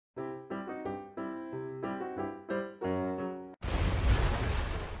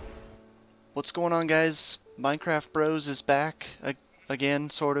What's going on, guys? Minecraft Bros is back again,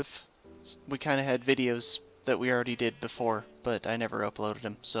 sort of. We kind of had videos that we already did before, but I never uploaded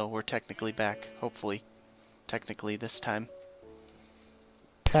them, so we're technically back, hopefully. Technically this time.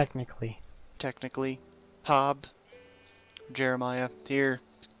 Technically. Hob, Jeremiah, here,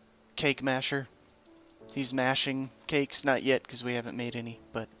 Cake Masher. He's mashing cakes, not yet, because we haven't made any,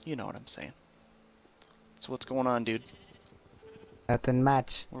 but you know what I'm saying. So what's going on, dude? Nothing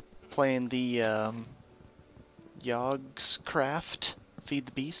much. We're playing the, Yogscraft, Feed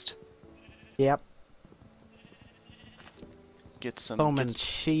the Beast. Yep. Get some... So many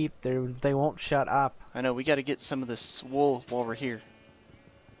sheep, they won't shut up. I know, we gotta get some of this wool while we're here.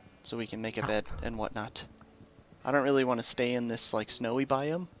 So we can make a bed and whatnot. I don't really want to stay in this, like, snowy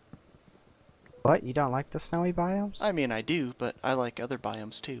biome. What? You don't like the snowy biomes? I mean, I do, but I like other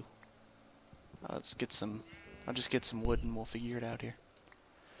biomes too. Let's get some... I'll just get some wood and we'll figure it out here.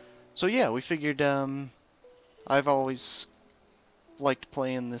 So yeah, we figured, I've always liked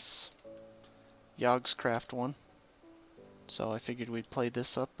playing this Yogscraft one. So I figured we'd play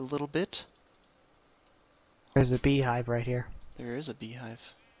this up a little bit. There's a beehive right here. There is a beehive.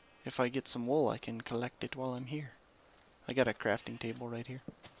 If I get some wool, I can collect it while I'm here. I got a crafting table right here.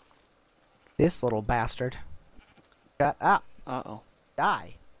 This little bastard. Shut up. Uh-oh.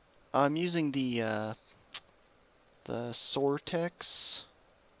 Die. I'm using the Soartex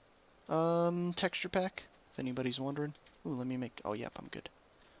texture pack, if anybody's wondering. Ooh, let me make... Oh, yep, I'm good.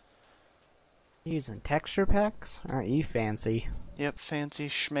 Using texture packs? Aren't you fancy? Yep, fancy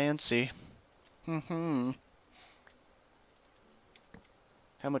schmancy. Mm-hmm.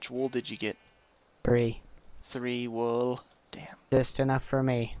 How much wool did you get? 3. 3 wool. Damn. Just enough for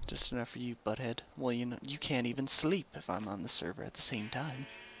me. Just enough for you, butthead. Well, you know, you can't even sleep if I'm on the server at the same time.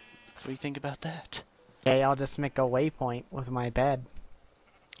 So what do you think about that? Okay, I'll just make a waypoint with my bed.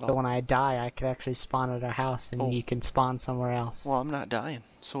 Oh. So when I die, I could actually spawn at a house and you can spawn somewhere else. Well, I'm not dying.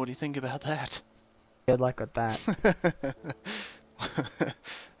 So what do you think about that? Good luck with that.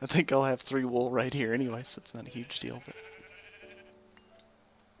 I think I'll have 3 wool right here anyway, so it's not a huge deal. But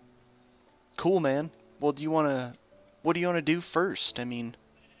cool, man. Well, do you want to... What do you want to do first? I mean,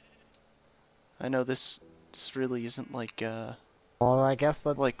 I know this really isn't like, Well, I guess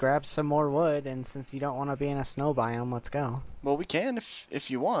let's like, grab some more wood, and since you don't want to be in a snow biome, let's go. Well, we can if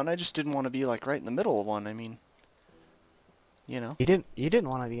you want. I just didn't want to be like right in the middle of one. I mean, you know. You didn't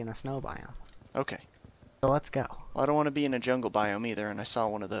want to be in a snow biome. Okay. So let's go. Well, I don't want to be in a jungle biome either, and I saw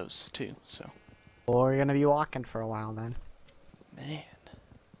one of those too. So. Well, we're gonna be walking for a while then. Man.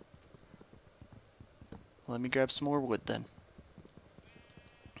 Let me grab some more wood then.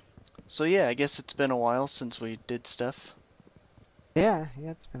 So yeah, I guess it's been a while since we did stuff. Yeah,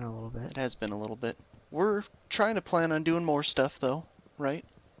 it's been a little bit. It has been a little bit. We're trying to plan on doing more stuff though, right?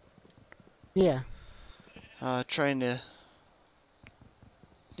 Yeah. Trying to,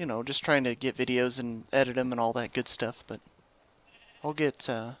 you know, just trying to get videos and edit them and all that good stuff, but I'll get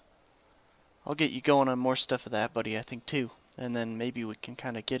you going on more stuff of that, buddy, I think too. And then maybe we can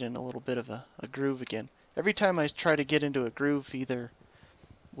kind of get in a little bit of a groove again. Every time I try to get into a groove, either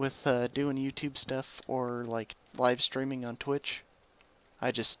with doing YouTube stuff or like live streaming on Twitch,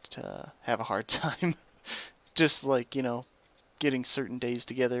 I just have a hard time. Just like, you know, getting certain days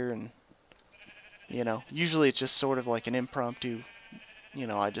together and, you know, usually it's just sort of like an impromptu, you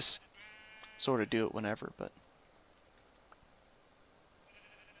know, I just sort of do it whenever, but.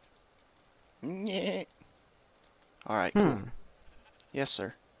 Yeah. Alright, cool. Yes,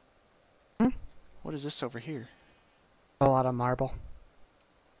 sir. What is this over here? A lot of marble.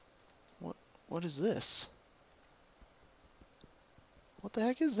 What is this? What the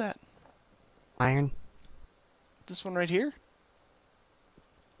heck is that? Iron. This one right here?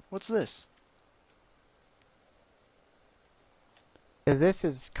 What's this? 'Cause this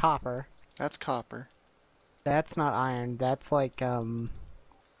is copper. That's copper. That's not iron. That's like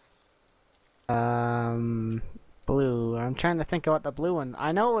blue. I'm trying to think of what the blue one.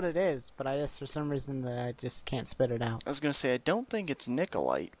 I know what it is, but I just for some reason I just can't spit it out. I was gonna say I don't think it's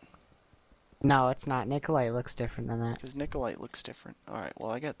Nicolite. No, it's not. Nicolite looks different than that. Because Nicolite looks different. Alright,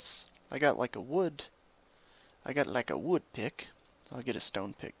 well I got like a wood. I got like a wood pick. So I'll get a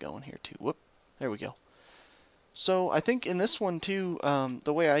stone pick going here too. Whoop. There we go. So I think in this one too,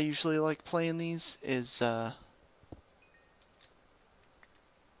 the way I usually like playing these is what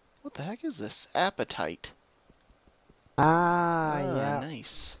the heck is this? Appetite. Ah, yeah.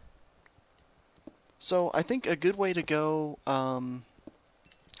 Nice. So I think a good way to go,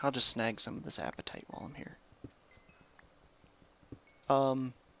 I'll just snag some of this appetite while I'm here.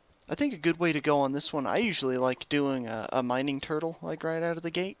 I think a good way to go on this one, I usually like doing a mining turtle, like right out of the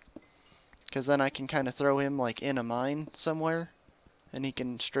gate. Because then I can kind of throw him like in a mine somewhere, and he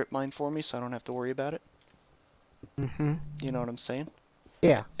can strip mine for me, so I don't have to worry about it. Mm-hmm. You know what I'm saying?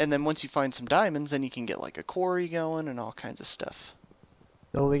 Yeah. And then once you find some diamonds, then you can get like a quarry going and all kinds of stuff.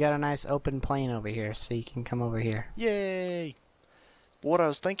 So we got a nice open plain over here, so you can come over here. Yay! What I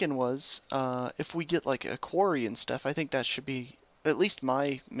was thinking was, if we get like a quarry and stuff, I think that should be at least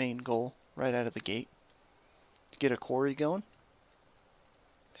my main goal right out of the gate. To get a quarry going.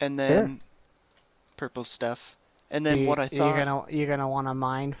 And then purple stuff. And then what I thought... You're gonna want to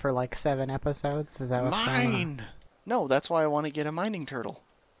mine for like 7 episodes? Is that what's going on? Mine! No, that's why I want to get a mining turtle.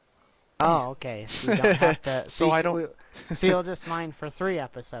 Oh, okay. So you don't have to. So I don't... So you'll just mine for 3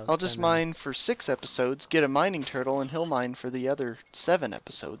 episodes. I'll just mine for 6 episodes, get a mining turtle, and he'll mine for the other 7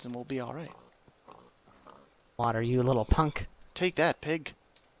 episodes, and we'll be alright. Water, you little punk. Take that, pig.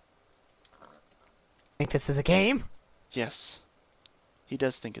 Think this is a game? Yes. He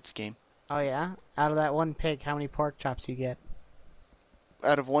does think it's a game. Oh yeah? Out of that one pig, how many pork chops you get?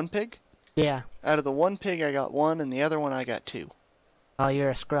 Out of 1 pig? Yeah. Out of the 1 pig, I got 1, and the other one, I got 2. Oh, you're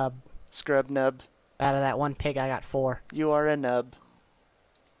a scrub. Scrub nub. Out of that 1 pig, I got 4. You are a nub.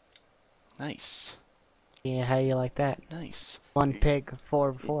 Nice. Yeah, how you like that? Nice. 1 pig,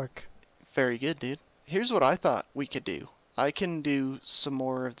 4 pork. Very good, dude. Here's what I thought we could do. I can do some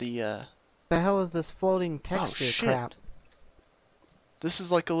more of the, The hell is this floating texture shit. crap? This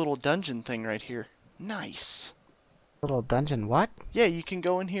is like a little dungeon thing right here. Nice. Little dungeon, what? Yeah, you can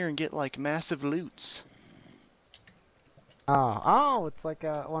go in here and get like massive loots. Oh, it's like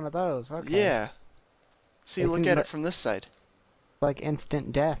one of those. Okay. Yeah. See, look at it from this side. Like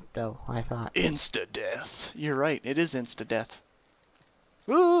instant death, though, I thought. Insta-death. You're right, it is insta-death.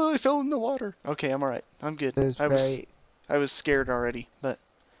 Oh, I fell in the water. Okay, I'm alright. I'm good. I was scared already, but...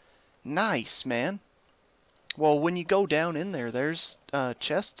 Nice, man. Well, when you go down in there, there's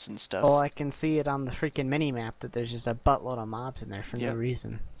chests and stuff. Oh, I can see it on the freaking mini-map that there's just a buttload of mobs in there for no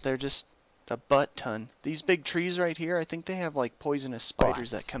reason. They're just a butt ton. These big trees right here, I think they have like poisonous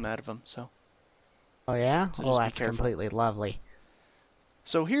spiders that come out of them, so... Oh yeah? So Well, just be that's careful. completely lovely.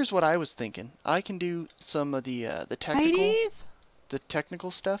 So here's what I was thinking. I can do some of the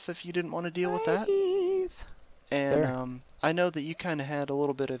technical stuff if you didn't want to deal with that. And Sure. I know that you kind of had a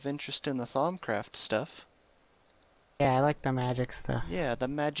little bit of interest in the Thaumcraft stuff. Yeah, I like the magic stuff. Yeah, the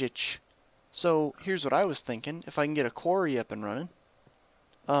magic. So here's what I was thinking. If I can get a quarry up and running,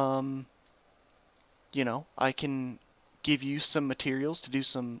 you know, I can give you some materials to do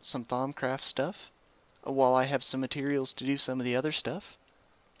some Thaumcraft stuff, while I have some materials to do some of the other stuff,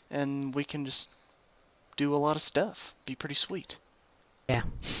 and we can just do a lot of stuff. Be pretty sweet. Yeah.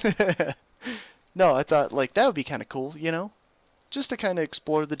 No, I thought like that would be kind of cool, you know, just to kind of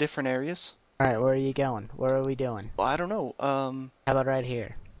explore the different areas. All right, where are you going? What are we doing? Well, I don't know. How about right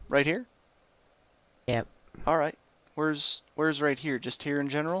here? Right here? Yep. All right. Where's right here? Just here in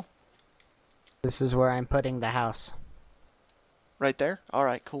general? This is where I'm putting the house. Right there? All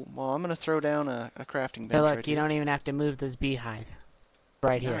right, cool. Well, I'm gonna throw down a crafting bench Hey, look, right you here. don't even have to move this beehive.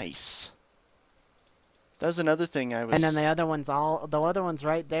 Right here. Nice. That was another thing I was... And then the other one's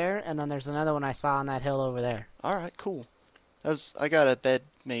right there, and then there's another one I saw on that hill over there. All right, cool. I got a bed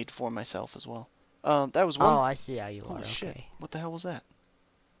made for myself as well. That was one... Oh, I see how you are. Holy shit. Okay. What the hell was that?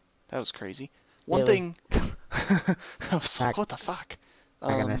 That was crazy. One thing... I was like, what the fuck?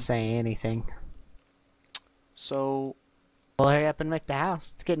 Not gonna say anything. So... Well, hurry up and make the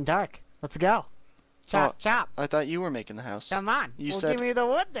house. It's getting dark. Let's go. Chop, chop. I thought you were making the house. Come on. You Well, said... give me the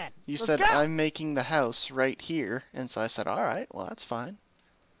wood then. You Let's said, go. I'm making the house right here. And so I said, alright, well, that's fine.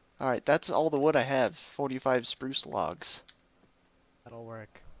 Alright, that's all the wood I have. 45 spruce logs. That'll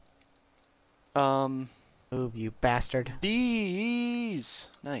work. Move, you bastard. Bees!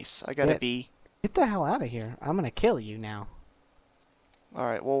 Nice. I got a bee. Get the hell out of here. I'm gonna kill you now.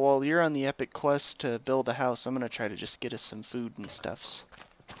 Alright, well, while you're on the epic quest to build a house, I'm gonna try to just get us some food and stuffs.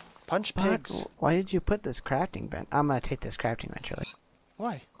 Punch pigs! Why did you put this crafting bench? I'm gonna take this crafting bench really.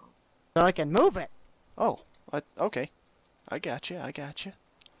 Why? So I can move it! Oh, okay. I gotcha, I gotcha.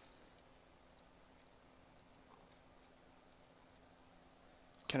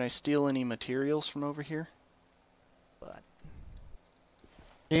 Can I steal any materials from over here? What?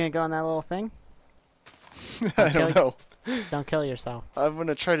 You gonna go on that little thing? I don't know. Don't kill yourself. I'm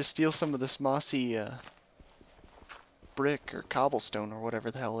gonna try to steal some of this mossy, brick or cobblestone or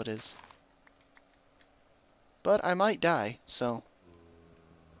whatever the hell it is. But I might die, so...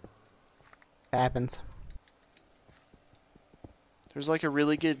 It happens. There's like a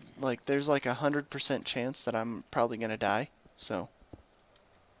really good, like, there's like 100% chance that I'm probably gonna die, so...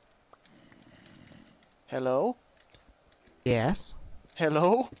 Hello? Yes?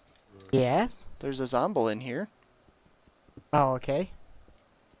 Hello? Yes? There's a zombie in here. Oh, okay.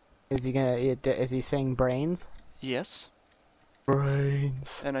 Is he saying brains? Yes.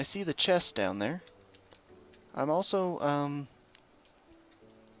 Brains. And I see the chest down there. I'm also,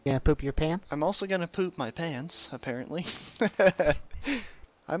 You gonna poop your pants? I'm also gonna poop my pants, apparently.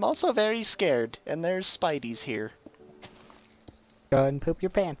 I'm also very scared, and there's Spideys here. Go ahead and poop your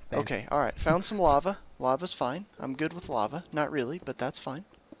pants then. Okay, alright, found some lava. Lava's fine. I'm good with lava. Not really, but that's fine.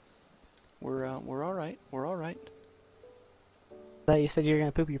 We're alright. We're alright. I thought you said you were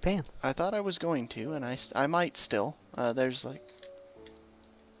gonna poop your pants. I thought I was going to, and I might still. There's like...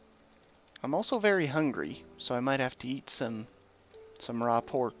 I'm also very hungry, so I might have to eat some raw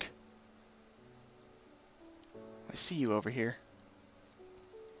pork. I see you over here.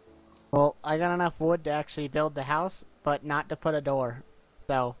 Well, I got enough wood to actually build the house, but not to put a door.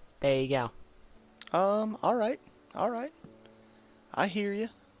 So, there you go. Alright. Alright. I hear you.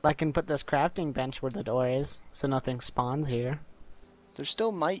 I can put this crafting bench where the door is, so nothing spawns here. There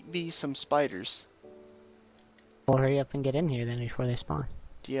still might be some spiders. Well, hurry up and get in here then before they spawn.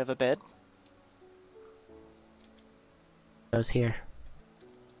 Do you have a bed? Goes here.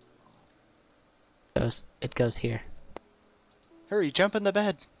 It goes here. Hurry, jump in the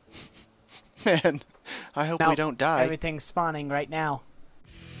bed. Man, I hope we Nope, don't die. Everything's spawning right now.